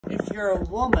If you're a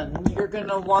woman, you're going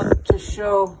to want to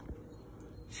show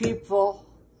people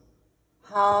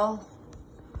how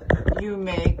you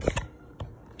make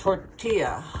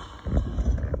tortilla.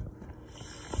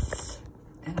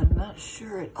 And I'm not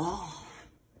sure at all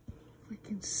if we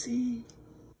can see.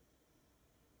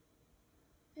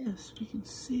 Yes, we can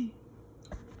see.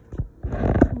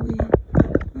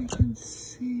 We can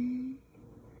see.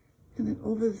 And then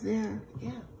over there,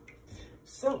 yeah.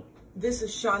 So this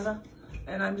is Shauna,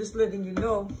 and I'm just letting you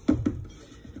know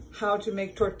how to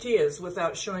make tortillas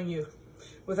without telling you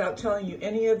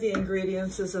any of the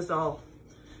ingredients at all.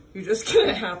 You're just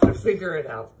gonna have to figure it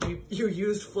out. You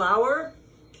use flour,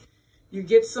 you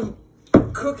get some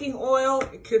cooking oil,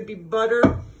 it could be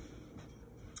butter,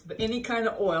 but any kind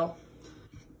of oil,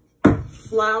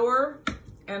 flour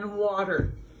and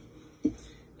water.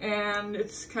 And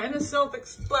it's kind of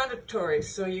self-explanatory.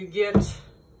 So you get,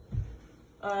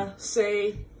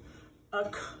 say,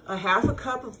 a half a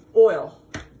cup of oil,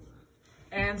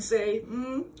 and say,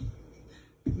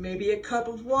 maybe a cup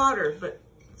of water, but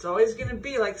it's always gonna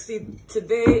be like, see,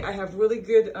 today I have really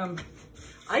good,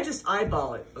 I just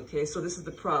eyeball it, okay? So this is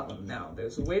the problem now.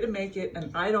 There's a way to make it,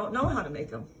 and I don't know how to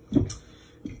make them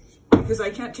because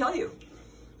I can't tell you.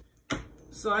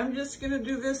 So I'm just gonna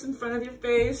do this in front of your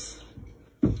face.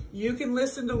 You can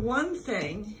listen to one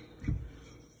thing,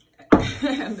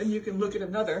 and then you can look at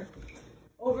another.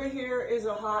 Over here is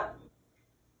a hot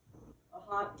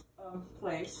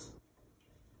place.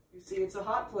 You see, it's a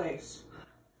hot place.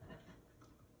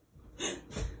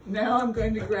 Now I'm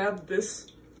going to grab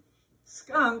this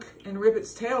skunk and rip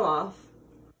its tail off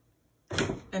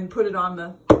and put it on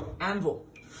the anvil.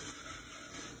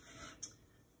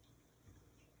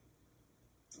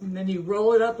 And then you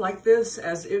roll it up like this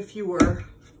as if you were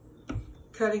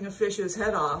cutting a fish's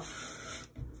head off.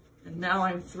 And now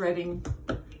I'm threading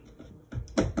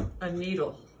a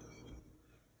needle.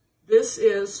 This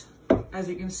is, as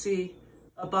you can see,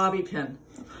 a bobby pin.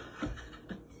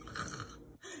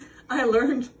 I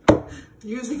learned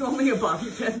using only a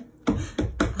bobby pin.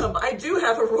 I do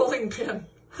have a rolling pin.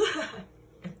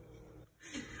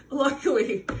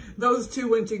 Luckily, those two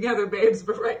went together, babes,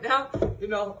 but right now, you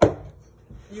know,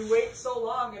 you wait so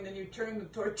long and then you turn the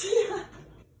tortilla.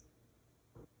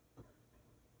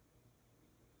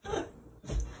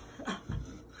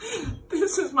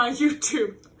 This is my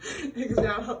YouTube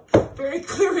example. Very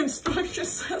clear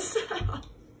instructions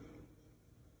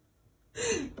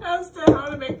as to how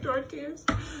to make tortillas.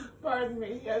 Pardon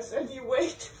me. Yes, and you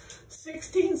wait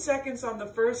 16 seconds on the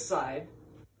first side.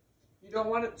 You don't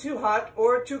want it too hot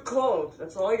or too cold.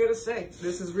 That's all I gotta say.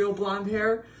 This is real blonde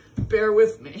hair. Bear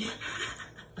with me.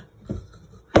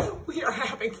 We are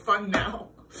having fun now.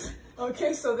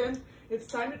 Okay, so then it's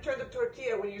time to turn the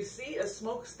tortilla. When you see a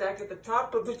smokestack at the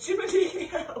top of the chimney,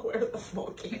 where the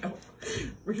volcano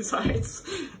resides.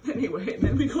 Anyway, and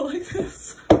then we go like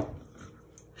this.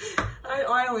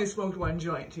 I only smoked one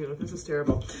joint too. This is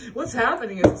terrible. What's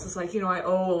happening is it's just like, you know, I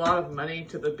owe a lot of money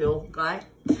to the bill guy,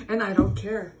 and I don't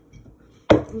care.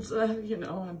 You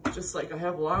know, I'm just like, I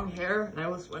have long hair, and I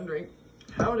was wondering,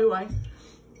 how do I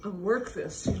work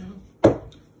this, you know?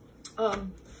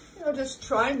 You know, just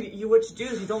trying to, what you do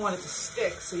is you don't want it to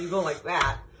stick, so you go like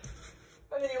that.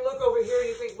 And then you look over here and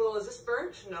you think, well, is this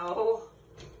burnt? No.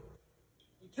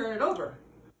 You turn it over.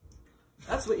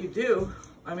 That's what you do.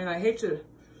 I mean, I hate to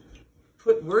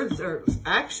put words or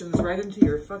actions right into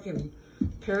your fucking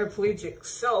paraplegic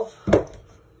self,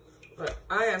 but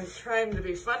I am trying to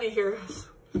be funny here,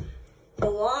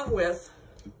 along with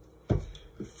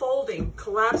folding,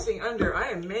 collapsing under. I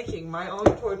am making my own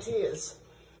tortillas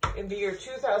in the year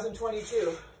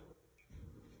 2022.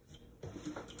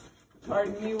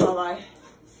 Pardon me while I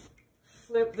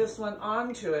flip this one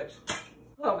onto it.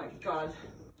 Oh my God,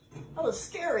 that was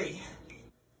scary.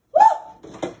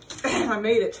 Woo! I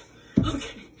made it.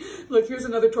 Okay, look, here's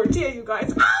another tortilla, you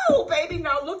guys. Oh, baby,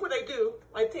 now look what I do.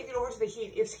 I take it over to the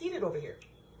heat. It's heated over here.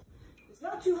 It's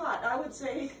not too hot. I would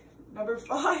say number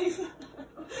 5.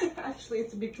 Actually,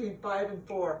 it's between 5 and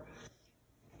 4.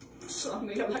 So on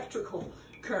the electrical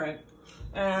current.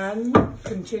 And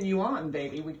continue on,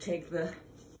 baby. We take the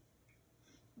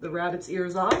rabbit's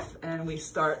ears off and we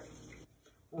start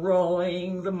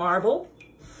rolling the marble.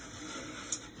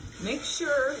 Make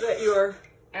sure that your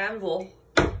anvil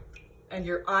and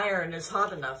your iron is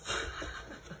hot enough.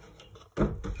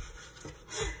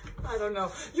 I don't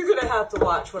know. You're gonna have to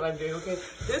watch what I'm doing, okay?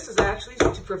 This is actually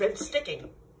to prevent sticking.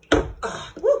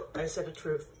 Woo! I said the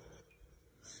truth.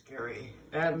 Scary.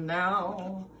 And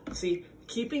now, see,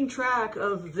 keeping track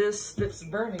of this that's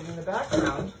burning in the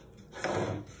background,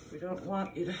 we don't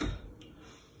want you to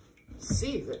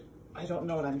see that I don't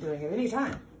know what I'm doing at any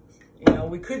time. You know,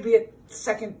 we could be at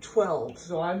second 12.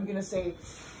 So I'm going to say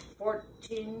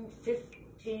 14,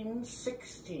 15,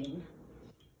 16,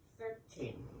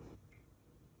 13.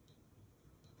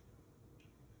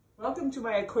 Welcome to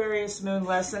my Aquarius moon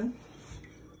lesson.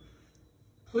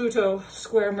 Pluto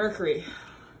square Mercury.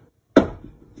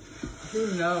 Who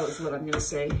knows what I'm going to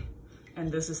say?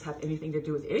 And does this have anything to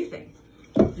do with anything?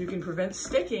 You can prevent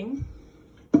sticking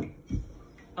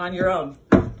on your own.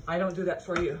 I don't do that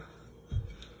for you.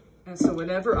 And so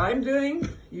whenever I'm doing,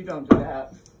 you don't do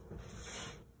that.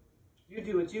 You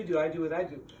do what you do, I do what I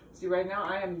do. See, right now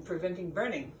I am preventing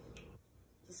burning.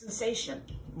 The sensation.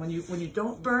 When you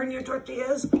don't burn your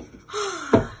tortillas, you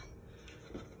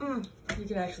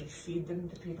can actually feed them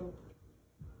to people.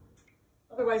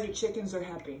 Otherwise your chickens are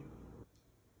happy.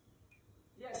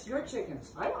 Yes, your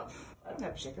chickens. I don't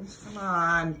have chickens. Come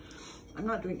on. I'm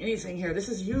not doing anything here. This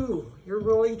is you. You're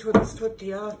rolling toward this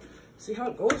tortilla. See how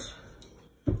it goes?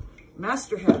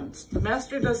 Master hands. The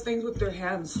master does things with their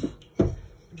hands.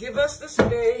 Give us this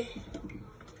day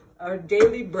our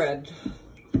daily bread.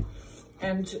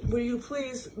 And will you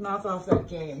please knock off that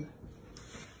game?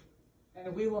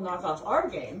 And we will knock off our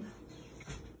game.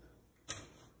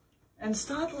 And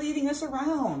stop leading us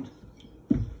around.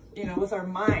 You know, with our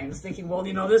minds, thinking, well,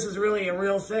 you know, this is really a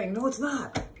real thing. No, it's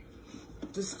not.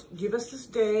 Just give us this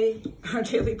day, our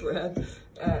daily bread,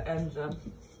 and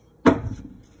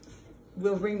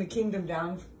we'll bring the kingdom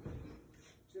down.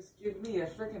 Just give me a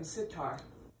frickin' sitar.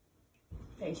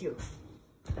 Thank you.